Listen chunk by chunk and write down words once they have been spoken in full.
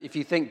If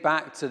you think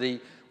back to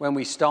when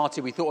we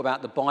started, we thought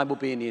about the Bible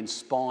being the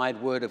inspired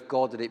word of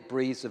God, that it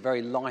breathes the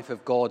very life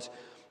of God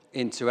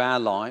into our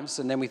lives.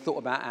 And then we thought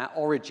about our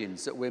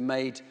origins, that we're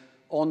made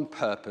on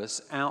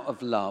purpose, out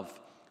of love,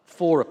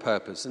 for a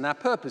purpose. And our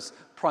purpose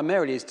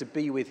primarily is to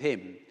be with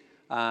him,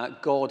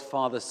 God,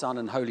 Father, Son,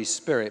 and Holy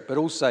Spirit. But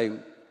also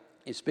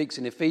it speaks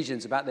in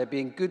Ephesians about there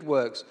being good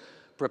works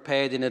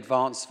prepared in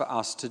advance for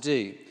us to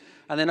do.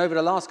 And then over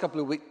the last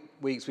couple of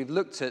weeks, we've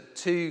looked at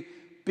two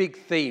big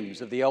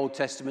themes of the Old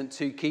Testament,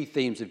 two key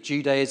themes of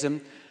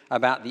Judaism,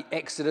 about the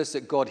Exodus,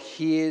 that God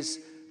hears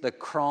the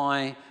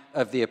cry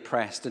of the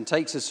oppressed and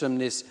takes us from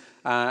this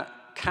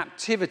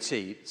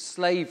captivity,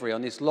 slavery,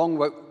 on this long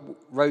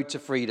road to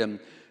freedom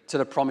to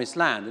the promised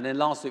land. And then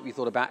last week we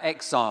thought about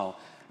exile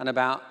and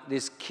about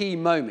this key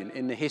moment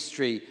in the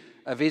history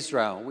of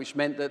Israel, which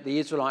meant that the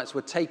Israelites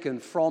were taken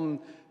from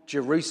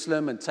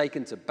Jerusalem and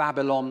taken to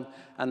Babylon,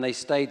 and they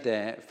stayed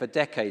there for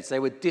decades. They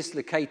were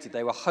dislocated,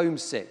 they were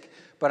homesick.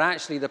 But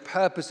actually the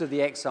purpose of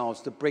the exile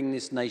is to bring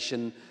this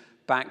nation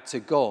back to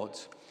God.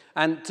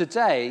 And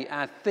today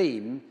our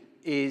theme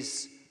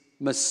is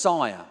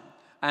Messiah.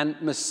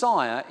 And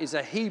Messiah is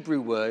a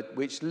Hebrew word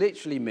which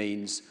literally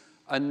means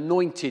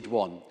anointed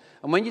one.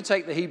 And when you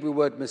take the Hebrew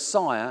word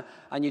Messiah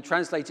and you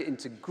translate it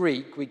into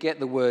Greek, we get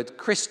the word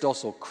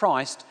Christos or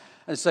Christ.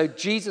 And so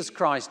Jesus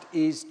Christ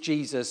is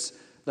Jesus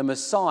the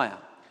Messiah.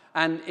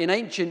 And in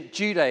ancient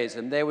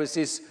Judaism, there was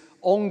this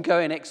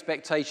ongoing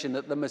expectation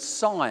that the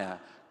Messiah,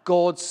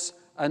 God's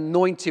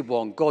anointed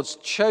one, God's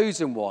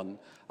chosen one,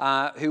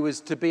 who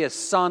was to be a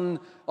son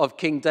of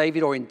King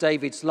David or in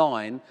David's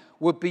line,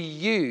 would be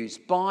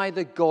used by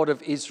the God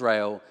of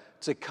Israel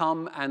to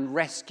come and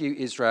rescue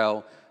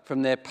Israel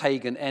from their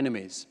pagan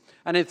enemies.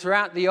 And then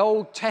throughout the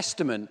Old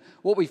Testament,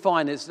 what we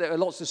find is there are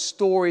lots of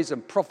stories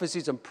and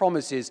prophecies and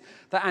promises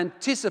that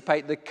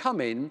anticipate the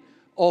coming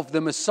of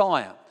the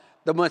Messiah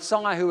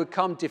who would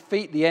come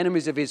defeat the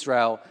enemies of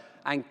Israel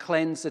and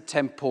cleanse the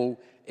temple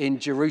in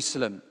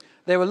Jerusalem.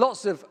 There were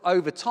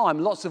over time,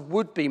 lots of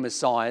would-be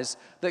messiahs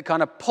that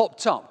kind of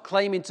popped up,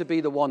 claiming to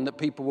be the one that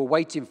people were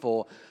waiting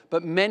for,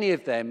 but many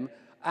of them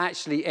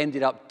actually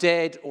ended up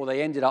dead or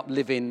they ended up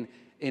living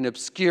in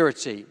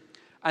obscurity.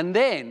 And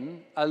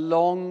then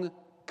along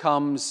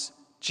comes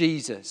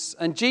Jesus.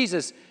 And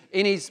Jesus,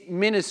 in his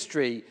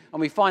ministry, and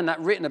we find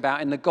that written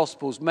about in the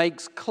Gospels,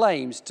 makes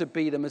claims to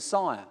be the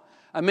Messiah.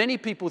 And many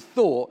people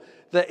thought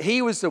that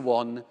he was the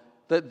one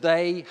that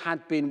they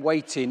had been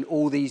waiting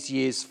all these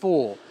years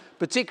for,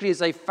 particularly as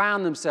they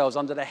found themselves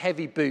under the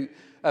heavy boot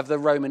of the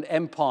Roman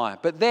Empire.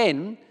 But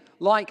then,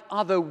 like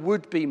other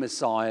would-be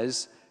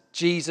messiahs,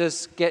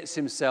 Jesus gets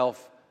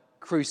himself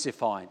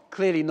crucified.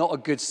 Clearly not a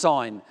good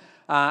sign,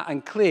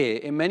 and clear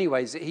in many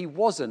ways that he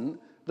wasn't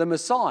the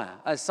Messiah,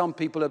 as some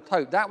people had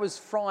hoped. That was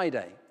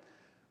Friday,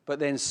 but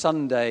then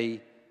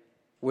Sunday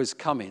was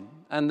coming,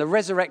 and the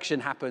resurrection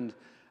happened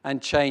and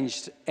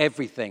changed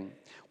everything.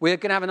 We're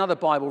going to have another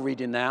Bible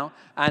reading now,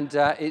 and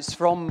it's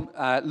from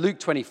Luke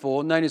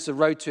 24, known as the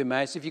Road to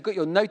Emmaus. If you've got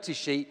your notice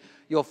sheet,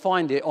 you'll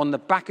find it on the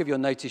back of your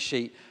notice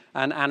sheet,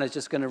 and Anna's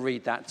just going to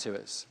read that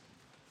to us.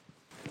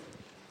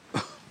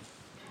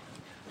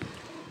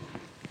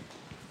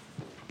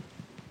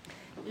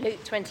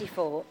 Luke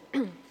 24.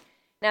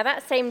 Now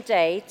that same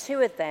day, two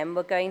of them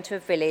were going to a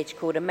village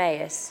called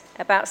Emmaus,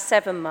 about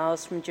 7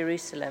 miles from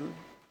Jerusalem.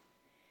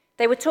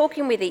 They were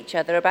talking with each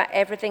other about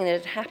everything that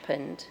had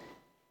happened.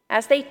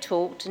 As they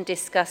talked and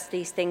discussed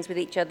these things with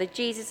each other,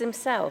 Jesus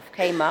himself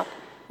came up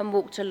and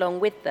walked along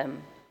with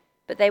them,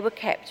 but they were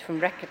kept from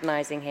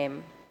recognizing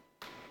him.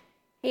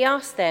 He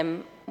asked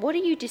them, "What are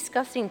you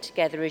discussing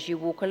together as you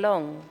walk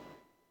along?"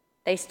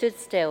 They stood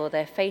still,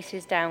 their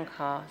faces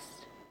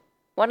downcast.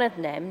 One of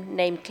them,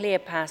 named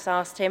Cleopas,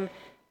 asked him,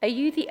 "Are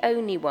you the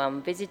only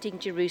one visiting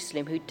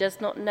Jerusalem who does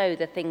not know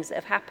the things that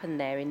have happened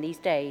there in these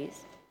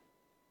days?"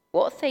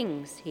 "What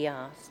things?" he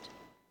asked.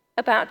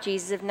 "About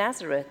Jesus of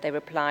Nazareth," they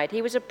replied.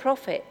 "He was a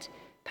prophet,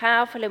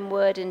 powerful in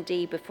word and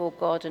deed before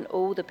God and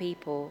all the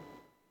people.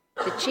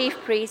 The chief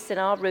priests and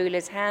our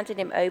rulers handed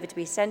him over to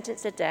be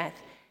sentenced to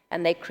death,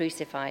 and they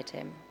crucified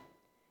him.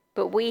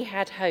 But we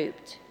had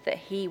hoped that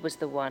he was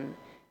the one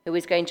who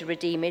was going to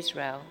redeem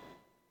Israel.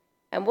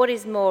 And what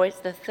is more, it's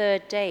the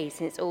 3rd day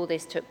since all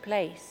this took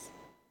place.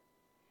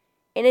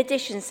 In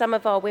addition, some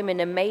of our women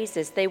amazed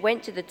us. They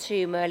went to the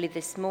tomb early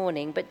this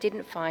morning, but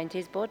didn't find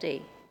his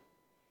body.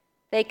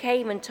 They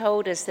came and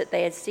told us that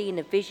they had seen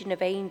a vision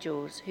of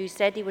angels who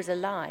said he was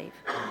alive.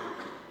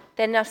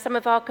 Then now some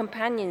of our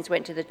companions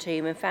went to the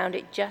tomb and found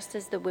it just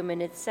as the women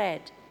had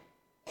said,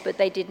 but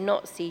they did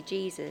not see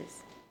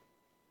Jesus."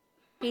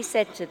 He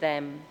said to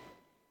them,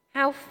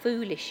 "How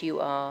foolish you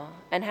are,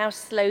 and how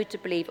slow to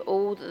believe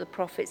all that the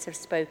prophets have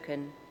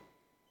spoken.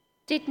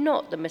 Did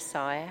not the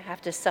Messiah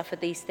have to suffer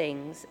these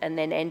things and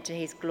then enter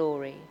his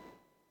glory?"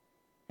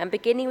 And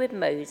beginning with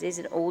Moses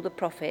and all the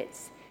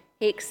prophets,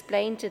 he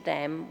explained to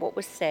them what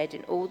was said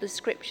in all the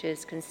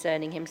scriptures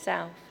concerning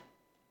himself.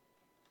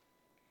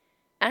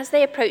 As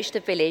they approached the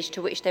village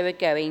to which they were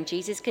going,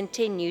 Jesus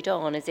continued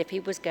on as if he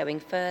was going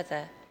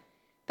further.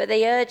 But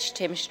they urged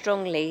him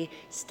strongly,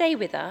 "Stay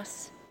with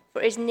us,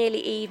 for it is nearly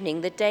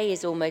evening, the day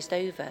is almost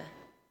over."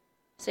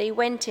 So he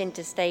went in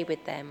to stay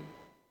with them.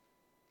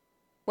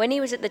 When he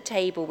was at the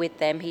table with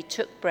them, he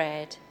took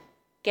bread,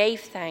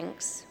 gave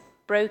thanks,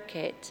 broke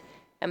it,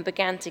 and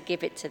began to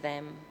give it to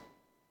them.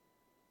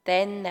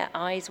 Then their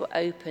eyes were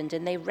opened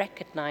and they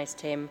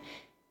recognized him,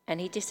 and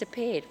he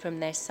disappeared from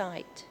their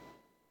sight.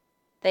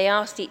 They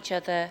asked each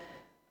other,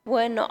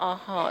 "Were not our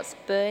hearts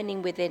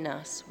burning within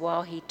us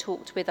while he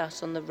talked with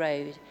us on the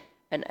road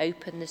and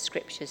opened the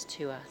scriptures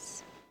to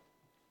us?"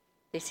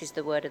 This is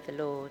the word of the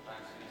Lord.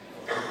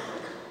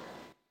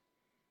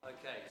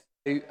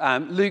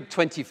 Luke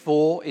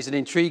 24 is an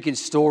intriguing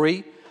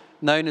story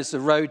known as the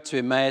Road to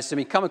Emmaus, and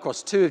we come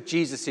across two of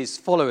Jesus'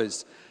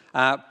 followers,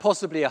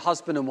 possibly a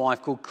husband and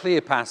wife called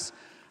Cleopas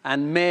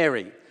and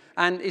Mary.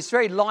 And it's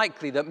very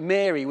likely that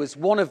Mary was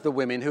one of the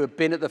women who had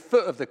been at the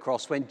foot of the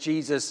cross when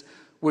Jesus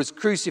was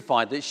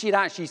crucified, that she'd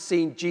actually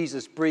seen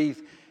Jesus breathe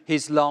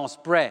his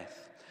last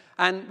breath.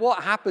 And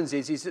what happens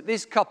is that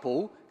this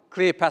couple,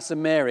 Cleopas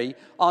and Mary,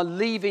 are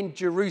leaving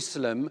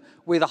Jerusalem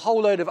with a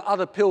whole load of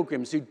other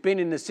pilgrims who'd been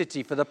in the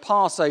city for the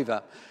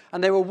Passover.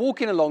 And they were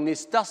walking along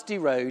this dusty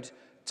road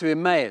to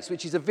Emmaus,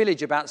 which is a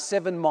village about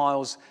 7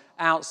 miles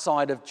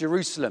outside of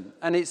Jerusalem.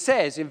 And it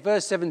says in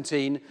verse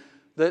 17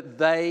 that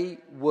they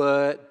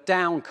were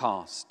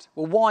downcast.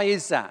 Well, why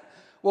is that?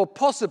 Well,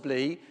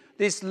 possibly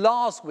this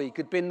last week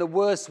had been the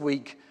worst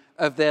week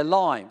of their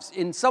lives.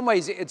 In some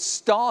ways, it had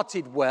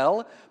started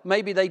well.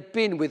 Maybe they'd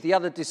been with the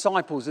other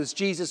disciples as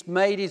Jesus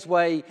made his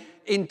way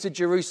into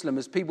Jerusalem,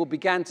 as people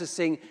began to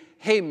sing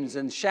hymns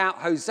and shout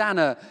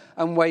Hosanna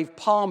and wave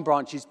palm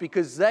branches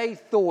because they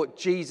thought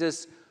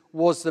Jesus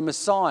was the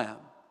Messiah.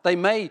 They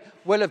may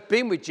well have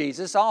been with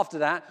Jesus after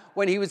that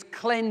when he was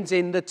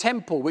cleansing the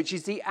temple, which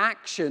is the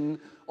action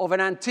of an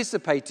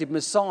anticipated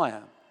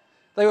Messiah.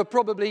 They were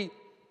probably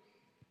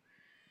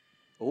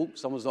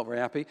someone's not very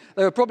happy.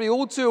 They were probably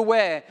all too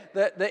aware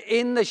that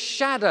in the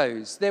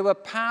shadows there were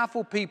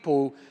powerful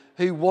people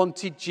who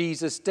wanted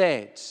Jesus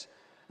dead.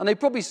 And they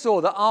probably saw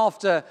that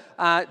after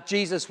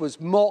Jesus was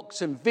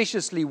mocked and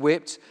viciously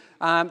whipped,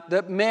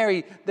 that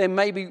Mary then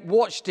maybe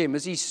watched him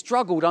as he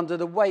struggled under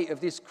the weight of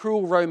this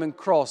cruel Roman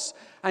cross.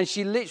 And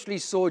she literally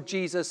saw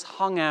Jesus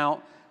hung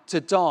out to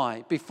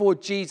die before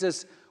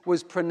Jesus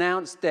was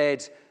pronounced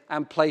dead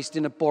and placed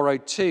in a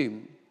borrowed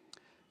tomb.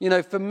 You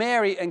know, for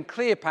Mary and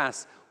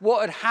Cleopas,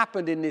 what had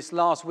happened in this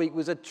last week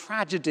was a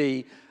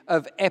tragedy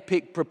of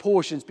epic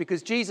proportions,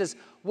 because Jesus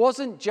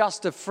wasn't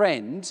just a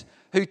friend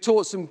who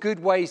taught some good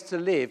ways to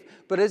live,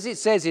 but as it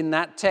says in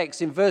that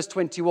text in verse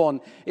 21,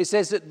 it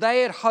says that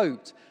they had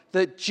hoped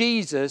that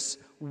Jesus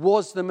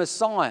was the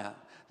Messiah,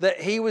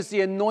 that he was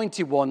the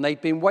anointed one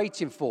they'd been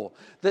waiting for,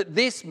 that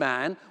this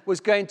man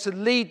was going to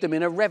lead them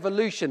in a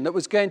revolution that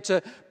was going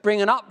to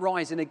bring an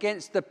uprising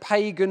against the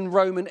pagan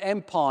Roman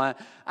Empire,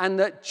 and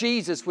that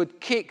Jesus would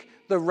kick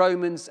the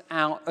Romans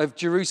out of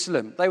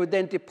Jerusalem. They would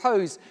then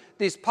depose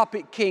this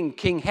puppet king,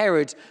 King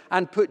Herod,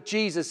 and put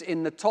Jesus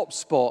in the top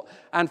spot,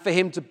 and for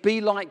him to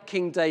be like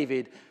King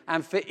David,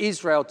 and for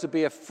Israel to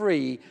be a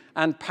free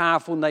and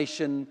powerful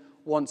nation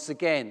once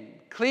again.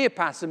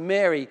 Cleopas and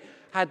Mary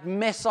had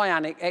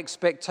messianic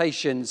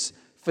expectations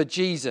for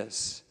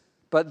Jesus,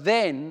 but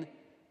then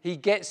he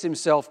gets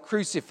himself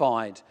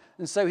crucified,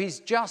 and so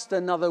he's just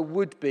another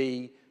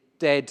would-be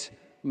dead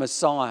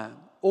Messiah.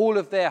 All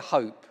of their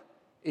hope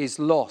is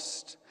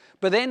lost.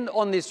 But then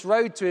on this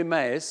road to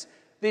Emmaus,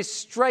 this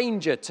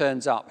stranger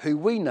turns up who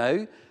we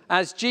know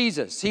as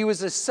Jesus. He was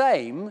the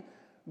same,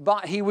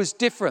 but he was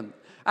different.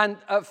 And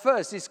at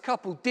first, this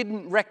couple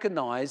didn't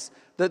recognize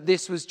that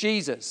this was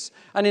Jesus.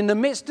 And in the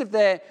midst of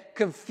their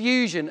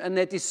confusion and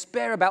their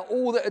despair about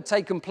all that had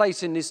taken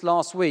place in this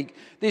last week,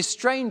 this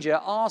stranger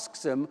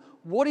asks them,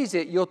 "What is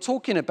it you're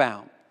talking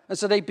about?" And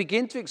so they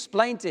begin to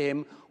explain to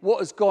him what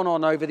has gone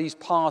on over these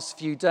past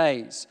few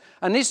days.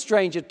 And this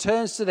stranger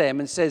turns to them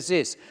and says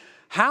this,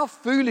 "How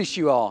foolish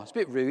you are." It's a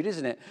bit rude,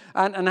 isn't it?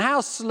 And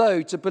how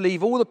slow to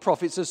believe all the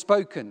prophets have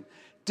spoken.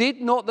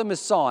 Did not the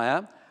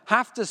Messiah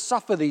have to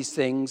suffer these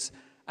things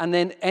and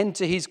then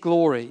enter his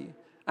glory?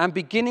 And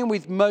beginning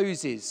with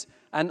Moses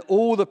and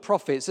all the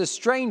prophets, the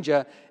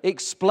stranger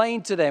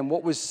explained to them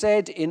what was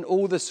said in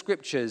all the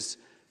scriptures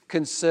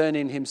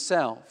concerning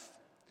himself.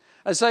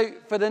 And so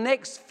for the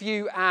next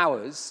few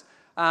hours,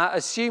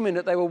 assuming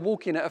that they were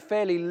walking at a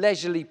fairly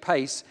leisurely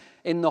pace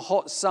in the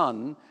hot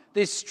sun,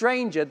 this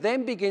stranger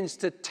then begins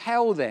to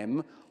tell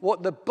them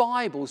what the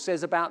Bible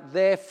says about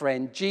their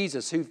friend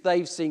Jesus, who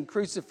they've seen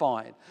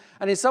crucified.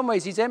 And in some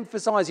ways, he's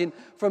emphasizing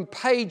from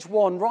page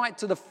 1 right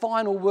to the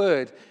final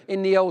word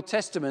in the Old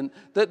Testament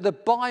that the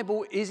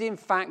Bible is in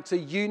fact a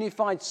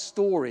unified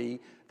story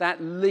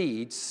that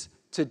leads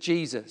to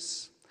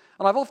Jesus.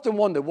 And I've often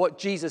wondered what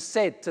Jesus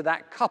said to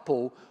that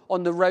couple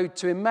on the road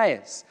to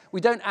Emmaus. We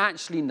don't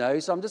actually know,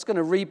 so I'm just going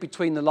to read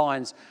between the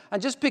lines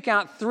and just pick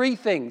out 3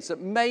 things that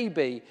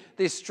maybe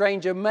this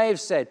stranger may have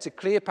said to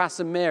Cleopas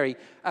and Mary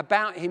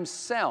about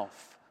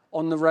himself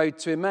on the road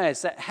to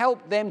Emmaus that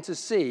helped them to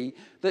see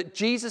that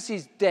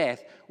Jesus'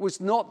 death was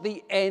not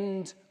the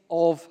end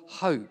of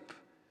hope.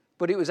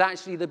 But it was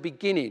actually the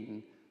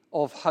beginning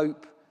of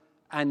hope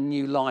and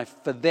new life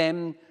for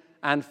them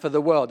and for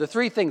the world. The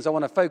three things I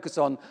want to focus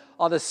on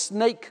are the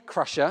snake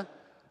crusher,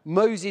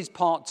 Moses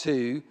part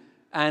 2,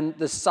 and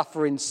the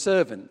suffering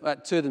servant.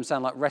 Two of them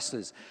sound like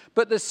wrestlers.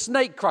 But the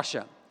snake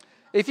crusher,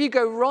 if you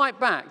go right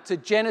back to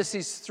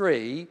Genesis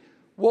 3,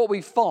 what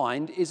we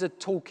find is a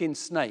talking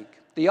snake.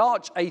 The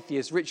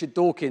arch-atheist Richard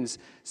Dawkins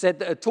said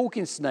that a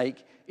talking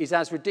snake is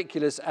as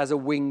ridiculous as a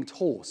winged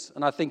horse.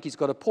 And I think he's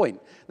got a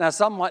point. Now,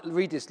 some might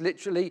read this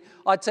literally.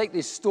 I take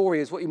this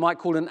story as what you might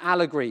call an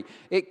allegory.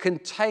 It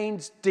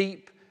contains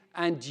deep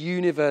and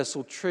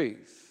universal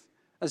truth.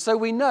 And so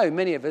we know,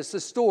 many of us, the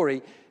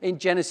story in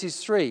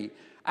Genesis 3.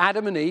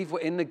 Adam and Eve were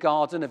in the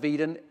Garden of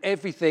Eden.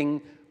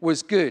 Everything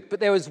was good. But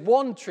there was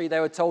one tree they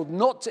were told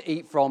not to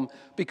eat from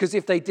because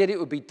if they did, it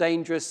would be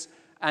dangerous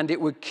and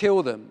it would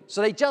kill them.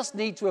 So they just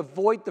need to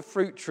avoid the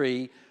fruit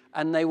tree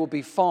and they will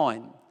be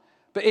fine.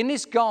 But in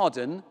this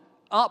garden,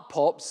 up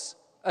pops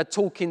a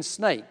talking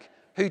snake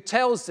who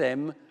tells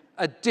them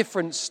a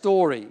different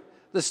story.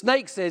 The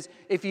snake says,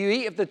 if you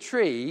eat of the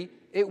tree,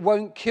 it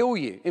won't kill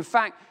you. In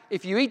fact,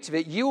 if you eat of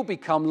it, you'll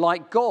become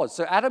like God.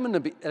 So Adam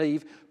and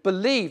Eve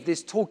believe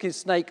this talking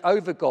snake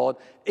over God,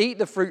 eat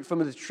the fruit from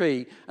the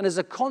tree. And as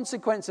a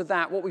consequence of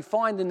that, what we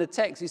find in the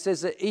text, it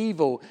says that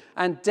evil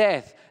and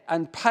death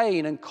and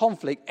pain and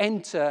conflict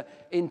enter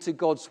into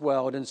God's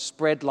world and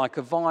spread like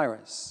a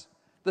virus.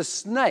 The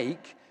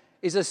snake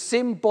is a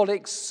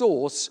symbolic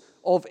source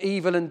of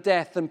evil and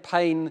death and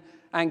pain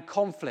and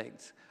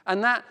conflict.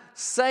 And that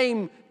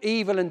same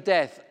evil and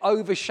death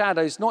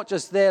overshadows not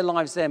just their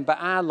lives then, but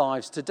our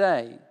lives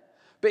today.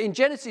 But in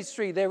Genesis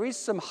 3, there is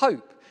some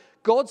hope.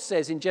 God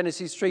says in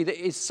Genesis 3 that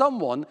is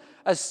someone,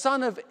 a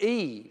son of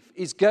Eve,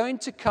 is going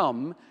to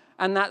come,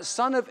 and that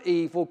son of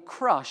Eve will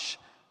crush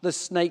the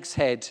snake's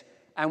head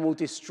and will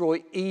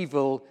destroy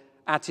evil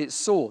at its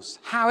source.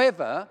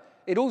 However,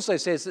 it also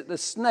says that the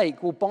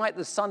snake will bite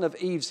the son of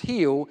Eve's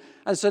heel,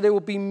 and so there will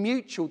be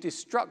mutual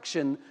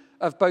destruction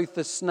of both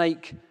the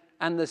snake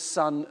and the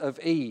son of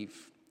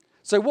Eve.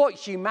 So what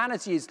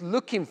humanity is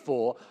looking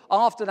for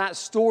after that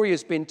story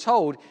has been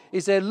told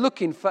is they're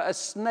looking for a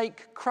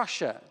snake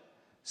crusher,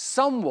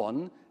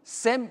 someone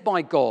sent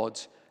by God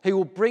who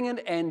will bring an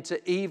end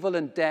to evil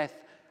and death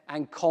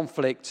and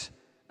conflict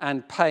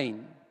and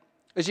pain.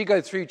 As you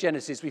go through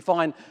Genesis, we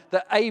find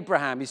that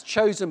Abraham is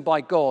chosen by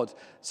God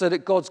so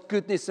that God's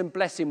goodness and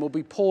blessing will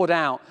be poured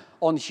out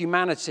on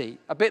humanity.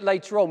 A bit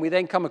later on, we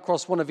then come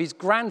across one of his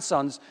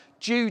grandsons,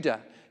 Judah.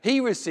 He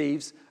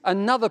receives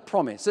another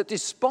promise that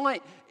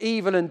despite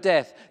evil and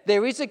death,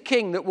 there is a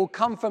king that will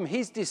come from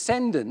his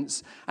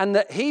descendants and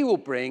that he will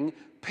bring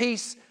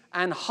peace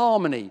and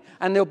harmony.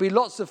 And there'll be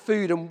lots of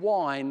food and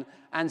wine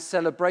and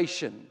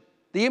celebration.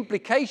 The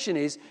implication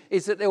is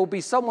that there will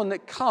be someone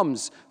that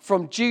comes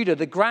from Judah,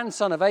 the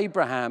grandson of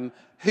Abraham,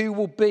 who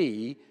will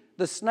be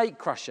the snake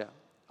crusher.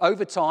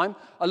 Over time,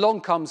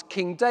 along comes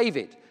King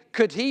David.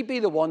 Could he be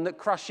the one that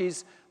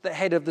crushes the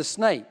head of the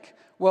snake?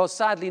 Well,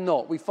 sadly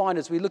not. We find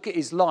as we look at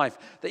his life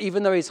that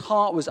even though his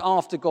heart was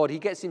after God, he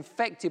gets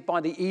infected by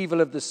the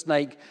evil of the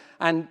snake.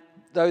 And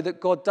though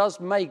that God does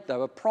make,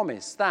 though, a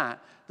promise that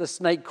the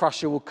snake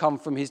crusher will come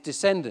from his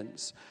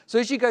descendants. So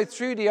as you go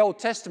through the Old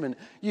Testament,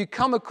 you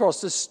come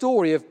across the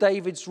story of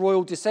David's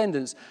royal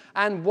descendants.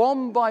 And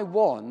one by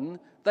one,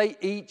 they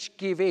each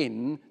give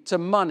in to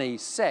money,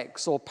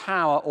 sex, or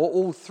power, or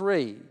all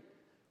three.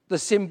 The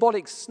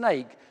symbolic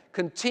snake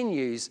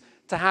continues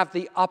to have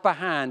the upper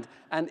hand,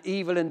 and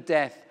evil and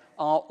death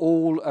are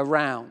all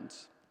around.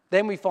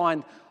 Then we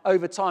find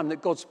over time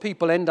that God's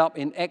people end up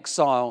in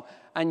exile,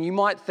 and you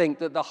might think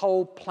that the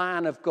whole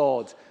plan of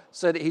God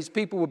so that his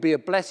people would be a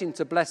blessing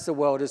to bless the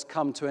world has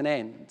come to an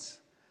end.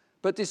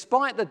 But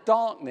despite the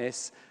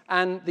darkness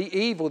and the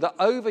evil that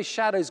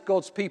overshadows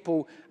God's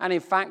people and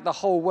in fact the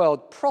whole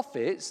world,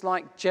 prophets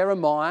like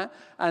Jeremiah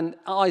and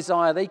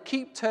Isaiah, they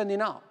keep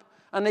turning up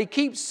and they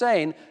keep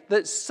saying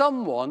that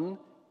someone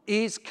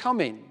is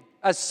coming,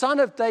 a son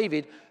of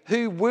David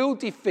who will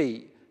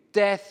defeat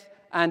death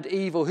and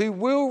evil, who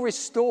will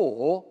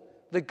restore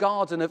the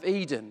Garden of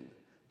Eden.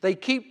 They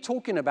keep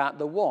talking about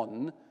the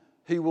one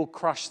who will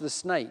crush the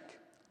snake.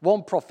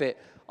 One prophet,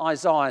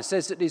 Isaiah,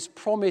 says that this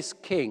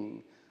promised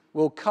king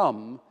will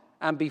come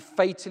and be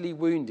fatally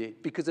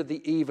wounded because of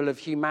the evil of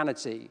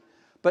humanity.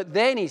 But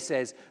then he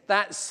says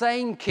that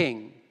same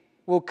king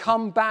will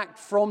come back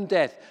from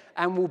death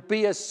and will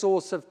be a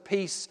source of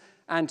peace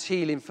and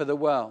healing for the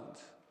world.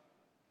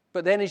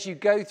 But then as you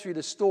go through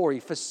the story,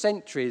 for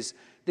centuries,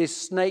 this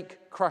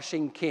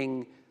snake-crushing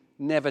king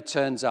never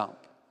turns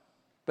up.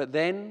 But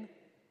then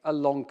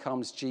along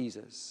comes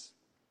Jesus.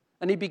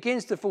 And he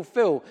begins to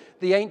fulfill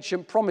the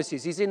ancient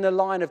promises. He's in the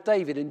line of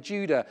David and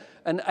Judah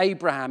and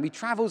Abraham. He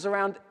travels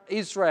around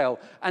Israel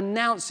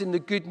announcing the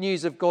good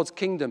news of God's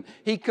kingdom.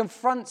 He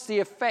confronts the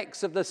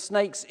effects of the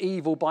snake's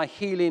evil by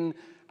healing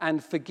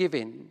and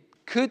forgiving.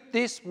 Could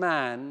this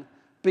man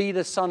be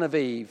the son of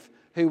Eve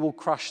who will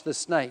crush the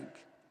snake?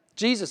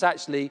 Jesus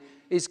actually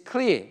is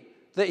clear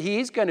that he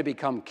is going to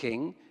become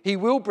king, he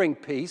will bring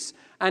peace,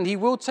 and he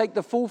will take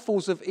the full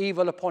force of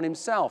evil upon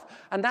himself.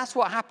 And that's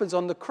what happens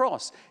on the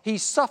cross. He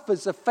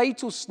suffers a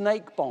fatal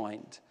snake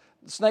bite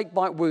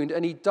wound,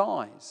 and he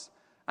dies.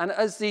 And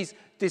as these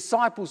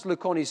disciples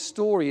look on, his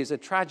story is a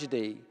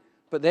tragedy.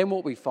 But then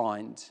what we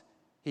find,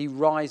 he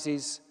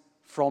rises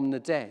from the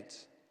dead.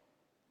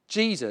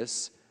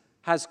 Jesus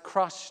has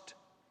crushed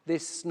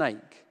this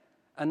snake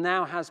and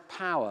now has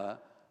power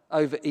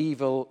over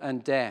evil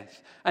and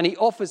death. And he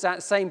offers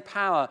that same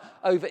power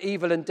over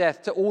evil and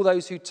death to all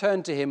those who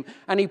turn to him.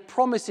 And he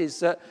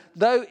promises that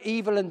though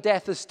evil and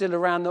death are still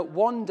around, that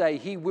one day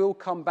he will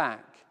come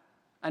back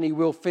and he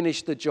will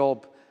finish the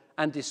job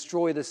and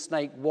destroy the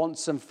snake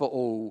once and for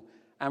all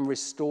and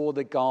restore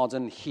the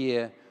garden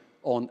here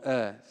on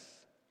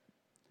earth.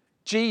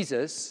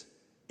 Jesus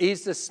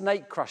is the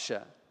snake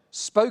crusher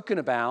spoken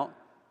about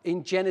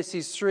in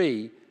Genesis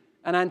 3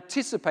 and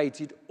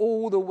anticipated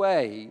all the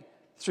way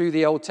through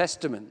the Old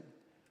Testament.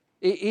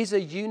 It is a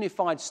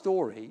unified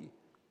story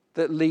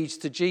that leads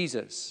to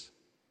Jesus.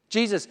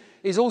 Jesus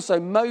is also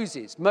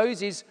Moses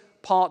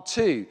part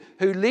 2,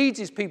 who leads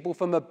his people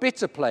from a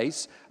bitter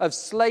place of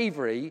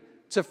slavery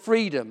to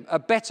freedom, a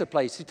better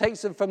place. He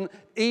takes them from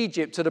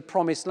Egypt to the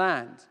promised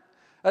land.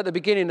 At the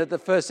beginning of the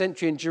first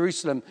century in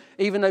Jerusalem,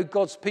 even though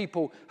God's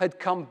people had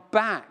come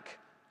back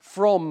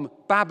from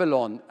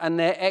Babylon and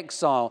their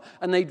exile,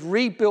 and they'd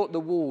rebuilt the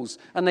walls,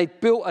 and they'd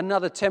built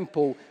another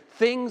temple,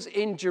 things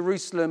in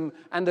Jerusalem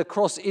and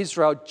across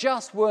Israel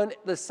just weren't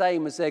the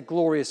same as their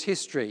glorious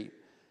history.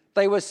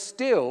 They were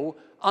still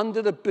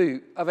under the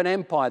boot of an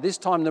empire, this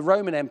time the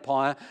Roman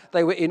Empire.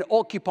 They were in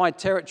occupied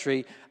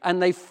territory,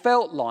 and they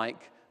felt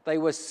like they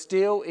were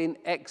still in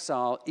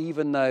exile,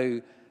 even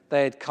though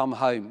they had come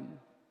home.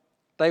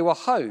 They were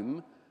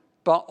home,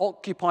 but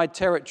occupied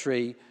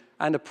territory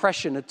and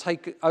oppression had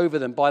taken over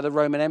them by the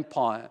Roman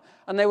Empire.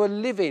 And they were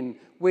living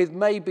with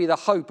maybe the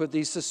hope of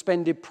these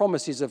suspended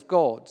promises of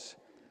God.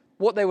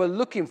 What they were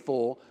looking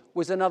for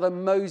was another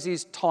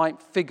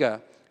Moses-type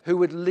figure who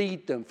would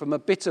lead them from a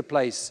bitter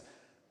place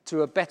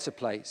to a better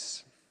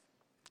place.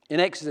 In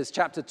Exodus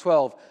chapter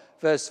 12,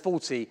 verse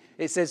 40,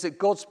 it says that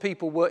God's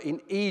people were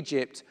in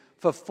Egypt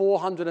for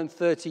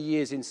 430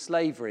 years in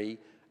slavery,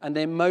 and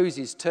then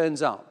Moses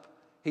turns up.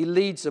 He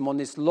leads them on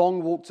this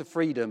long walk to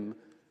freedom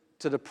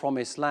to the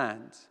promised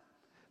land.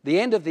 The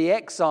end of the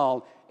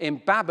exile in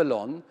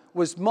Babylon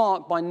was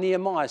marked by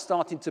Nehemiah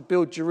starting to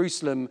build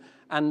Jerusalem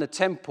and the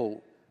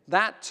temple.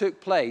 That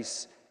took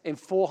place in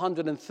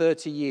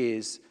 430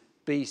 years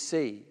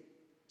BC.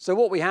 So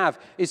what we have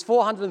is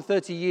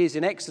 430 years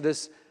in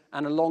Exodus,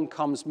 and along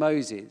comes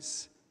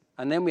Moses.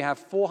 And then we have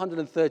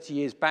 430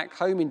 years back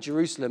home in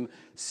Jerusalem,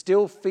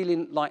 still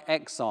feeling like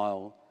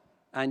exile,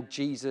 and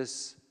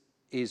Jesus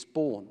is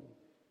born.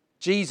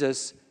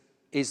 Jesus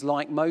is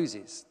like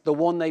Moses, the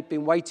one they've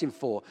been waiting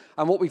for.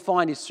 And what we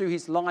find is through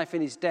his life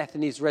and his death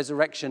and his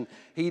resurrection,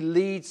 he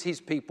leads his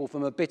people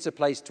from a bitter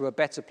place to a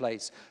better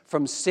place,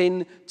 from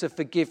sin to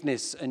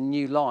forgiveness and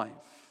new life.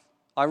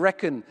 I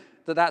reckon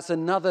that that's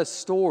another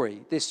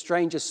story this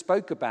stranger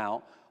spoke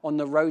about on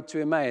the road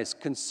to Emmaus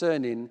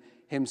concerning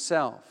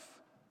himself,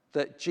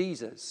 that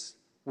Jesus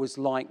was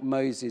like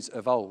Moses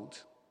of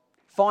old.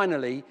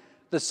 Finally,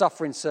 the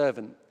suffering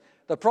servant.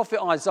 The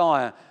prophet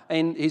Isaiah,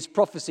 in his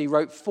prophecy,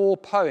 wrote 4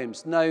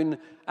 poems known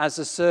as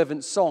the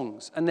servant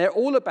songs. And they're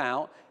all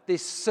about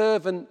this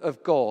servant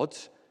of God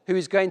who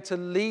is going to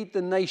lead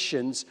the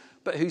nations,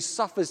 but who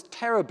suffers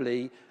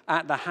terribly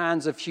at the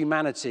hands of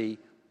humanity,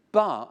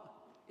 but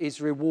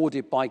is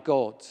rewarded by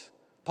God.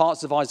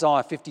 Parts of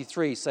Isaiah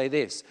 53 say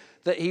this,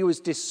 that he was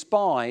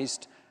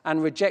despised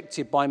and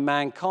rejected by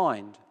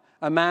mankind,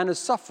 a man of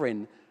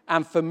suffering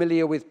and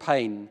familiar with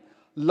pain.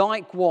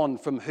 Like one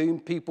from whom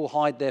people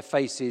hide their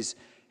faces,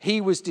 he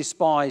was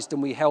despised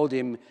and we held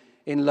him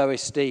in low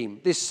esteem.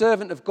 This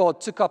servant of God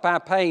took up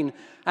our pain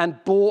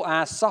and bore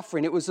our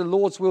suffering. It was the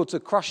Lord's will to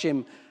crush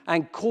him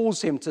and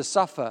cause him to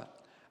suffer.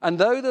 And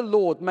though the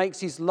Lord makes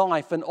his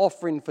life an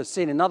offering for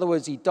sin, in other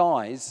words, he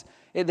dies,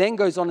 it then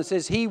goes on and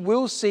says, he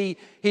will see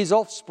his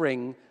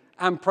offspring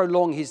and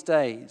prolong his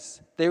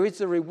days. There is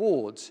a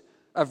reward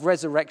of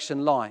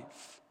resurrection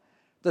life.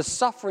 The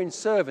suffering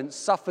servant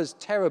suffers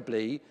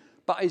terribly,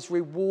 but is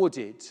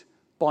rewarded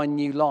by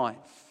new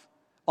life.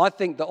 I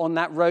think that on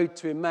that road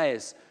to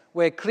Emmaus,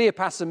 where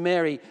Cleopas and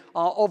Mary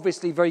are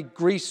obviously very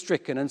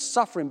grief-stricken and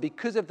suffering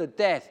because of the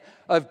death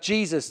of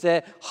Jesus,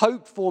 their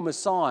hoped-for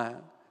Messiah,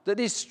 that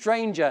this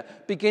stranger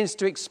begins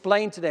to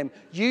explain to them,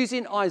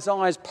 using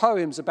Isaiah's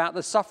poems about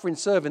the suffering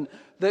servant,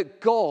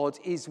 that God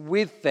is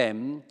with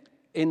them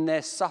in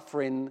their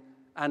suffering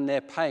and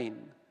their pain,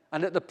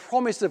 and that the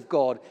promise of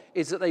God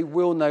is that they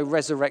will know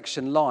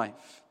resurrection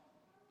life.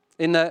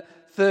 In the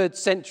 3rd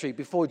century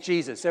before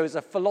Jesus, there was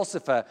a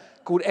philosopher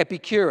called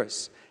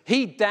Epicurus.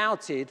 He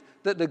doubted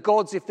that the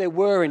gods, if there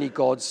were any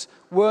gods,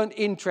 weren't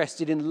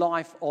interested in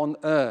life on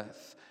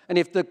earth. And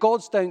if the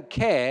gods don't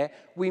care,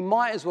 we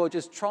might as well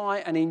just try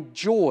and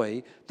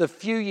enjoy the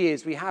few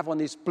years we have on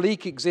this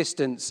bleak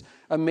existence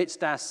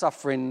amidst our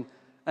suffering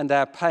and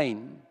our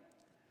pain.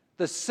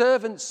 the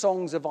servant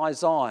songs of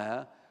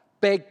Isaiah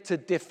beg to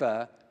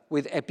differ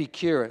with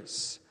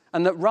Epicurus,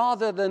 and that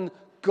rather than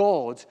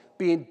God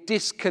being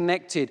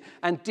disconnected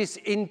and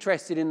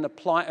disinterested in the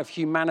plight of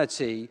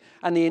humanity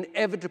and the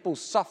inevitable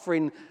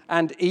suffering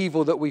and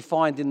evil that we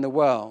find in the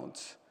world,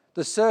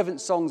 the servant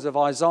songs of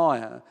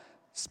Isaiah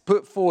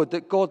put forward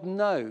that God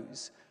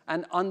knows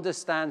and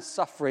understands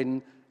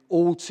suffering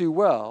all too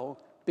well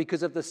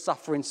because of the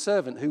suffering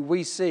servant who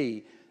we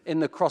see in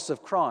the cross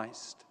of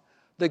Christ.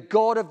 The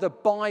God of the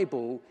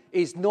Bible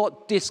is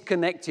not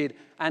disconnected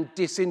and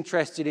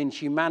disinterested in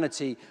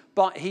humanity,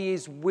 but he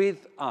is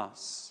with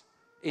us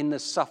in the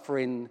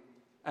suffering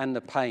and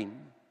the pain.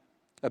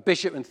 A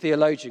bishop and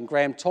theologian,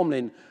 Graham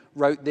Tomlin,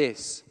 wrote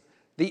this: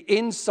 the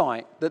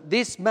insight that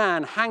this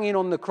man hanging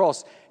on the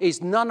cross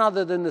is none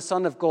other than the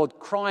Son of God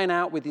crying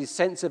out with his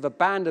sense of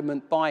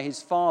abandonment by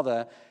his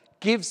Father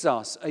gives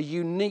us a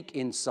unique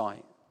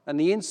insight. And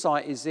the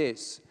insight is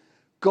this: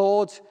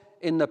 God,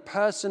 in the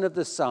person of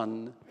the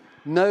Son,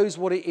 knows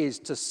what it is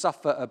to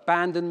suffer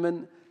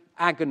abandonment,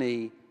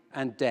 agony,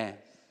 and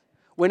death.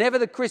 Whenever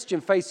the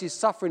Christian faces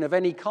suffering of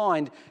any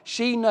kind,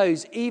 she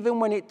knows, even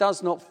when it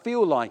does not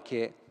feel like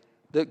it,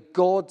 that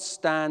God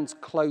stands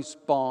close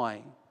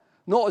by,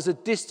 not as a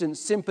distant,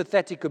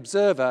 sympathetic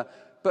observer,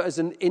 but as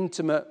an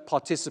intimate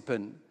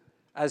participant,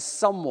 as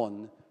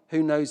someone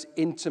who knows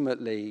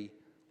intimately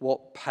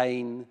what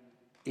pain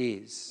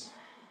is.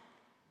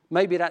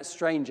 Maybe that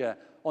stranger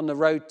on the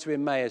road to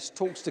Emmaus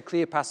talks to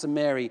Cleopas and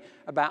Mary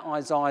about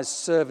Isaiah's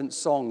servant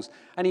songs,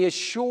 and he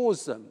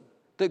assures them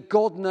that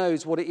God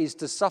knows what it is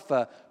to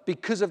suffer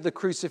because of the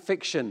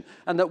crucifixion,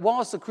 and that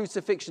whilst the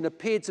crucifixion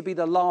appeared to be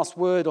the last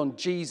word on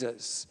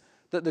Jesus,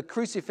 that the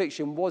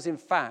crucifixion was in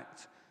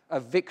fact a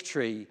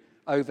victory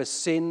over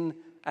sin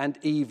and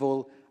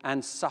evil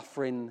and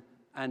suffering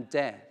and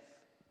death.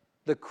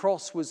 The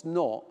cross was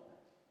not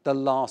the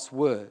last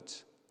word.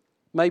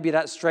 Maybe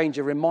that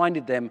stranger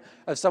reminded them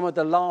of some of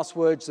the last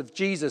words of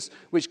Jesus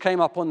which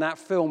came up on that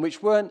film,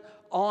 which weren't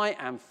 "I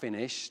am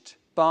finished,"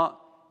 but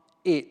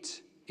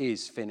 "it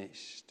is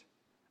finished."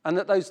 And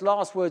that those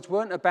last words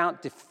weren't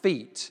about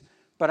defeat,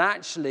 but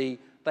actually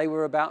they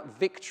were about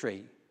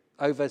victory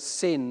over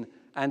sin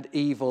and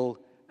evil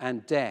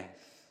and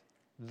death.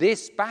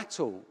 This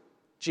battle,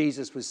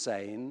 Jesus was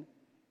saying,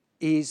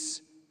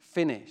 is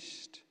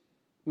finished.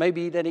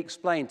 Maybe he then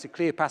explained to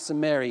Cleopas and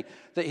Mary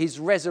that his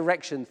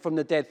resurrection from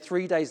the dead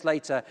 3 days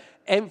later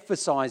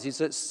emphasizes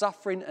that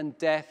suffering and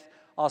death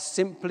are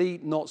simply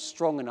not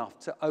strong enough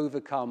to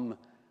overcome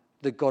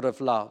the God of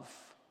love.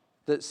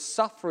 That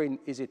suffering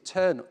is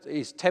eternal,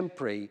 is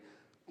temporary,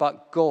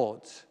 but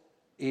God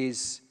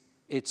is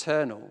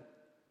eternal.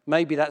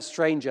 Maybe that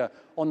stranger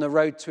on the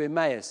road to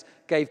Emmaus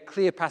gave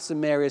Cleopas and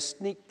Mary a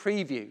sneak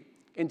preview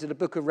into the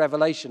book of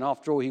Revelation.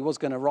 After all, he was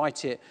going to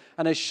write it,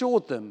 and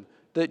assured them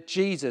that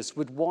Jesus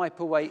would wipe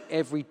away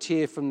every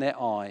tear from their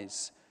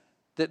eyes,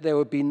 that there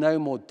would be no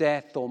more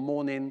death or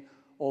mourning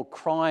or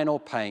crying or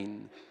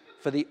pain,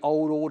 for the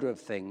old order of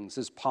things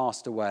has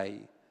passed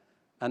away,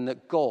 and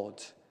that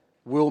God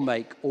will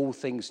make all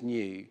things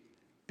new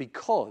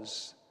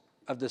because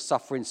of the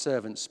suffering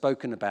servant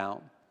spoken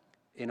about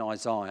in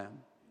Isaiah.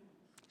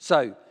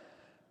 So,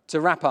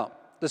 to wrap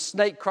up, the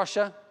snake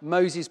crusher,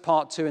 Moses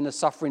part 2, and the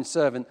suffering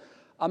servant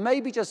are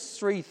maybe just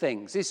three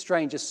things this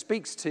stranger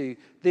speaks to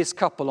this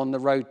couple on the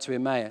road to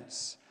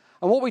Emmaus.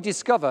 And what we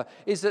discover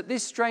is that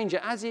this stranger,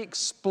 as he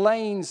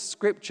explains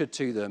Scripture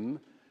to them,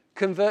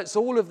 converts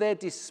all of their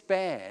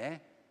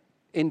despair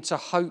into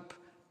hope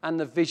and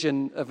the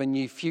vision of a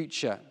new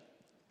future.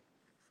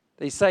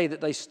 They say that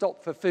they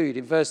stopped for food.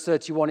 In verse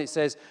 31, it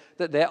says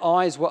that their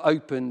eyes were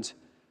opened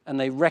and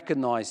they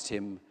recognized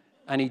him,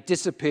 and he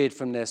disappeared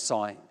from their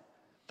sight.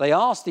 They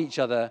asked each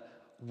other,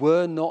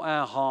 "Were not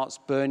our hearts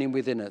burning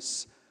within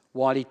us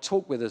while he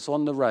talked with us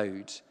on the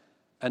road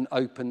and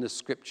opened the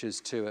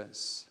Scriptures to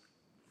us?"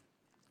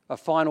 A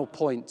final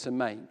point to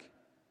make.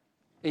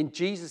 In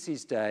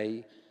Jesus'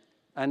 day,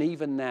 and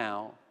even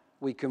now,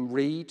 we can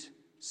read,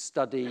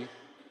 study,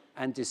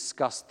 and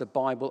discuss the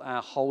Bible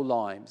our whole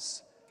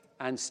lives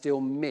and still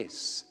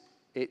miss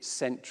its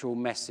central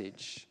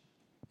message.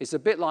 It's a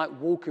bit like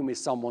walking with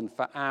someone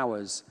for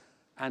hours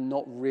and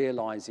not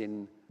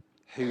realizing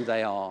who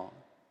they are.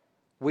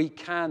 We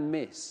can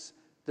miss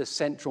the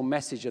central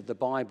message of the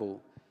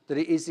Bible, that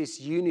it is this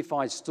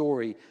unified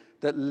story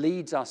that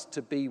leads us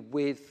to be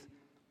with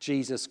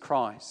Jesus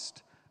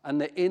Christ,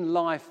 and that in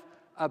life,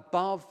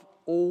 above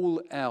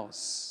all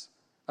else,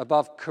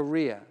 above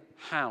career,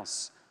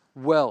 house,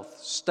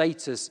 wealth,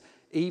 status,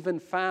 even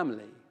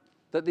family,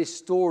 that this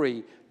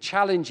story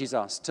challenges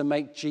us to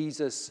make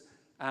Jesus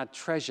our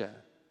treasure,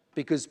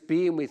 because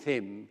being with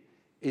him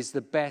is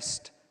the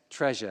best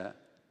treasure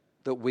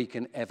that we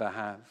can ever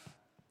have.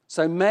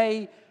 So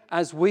may,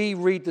 as we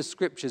read the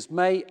Scriptures,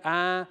 may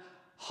our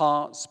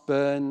hearts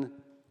burn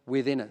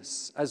within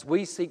us as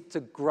we seek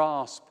to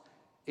grasp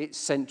its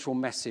central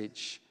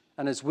message,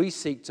 and as we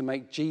seek to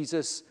make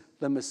Jesus,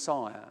 the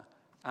Messiah,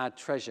 our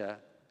treasure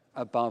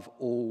above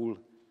all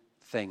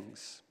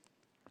things.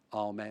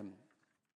 Amen.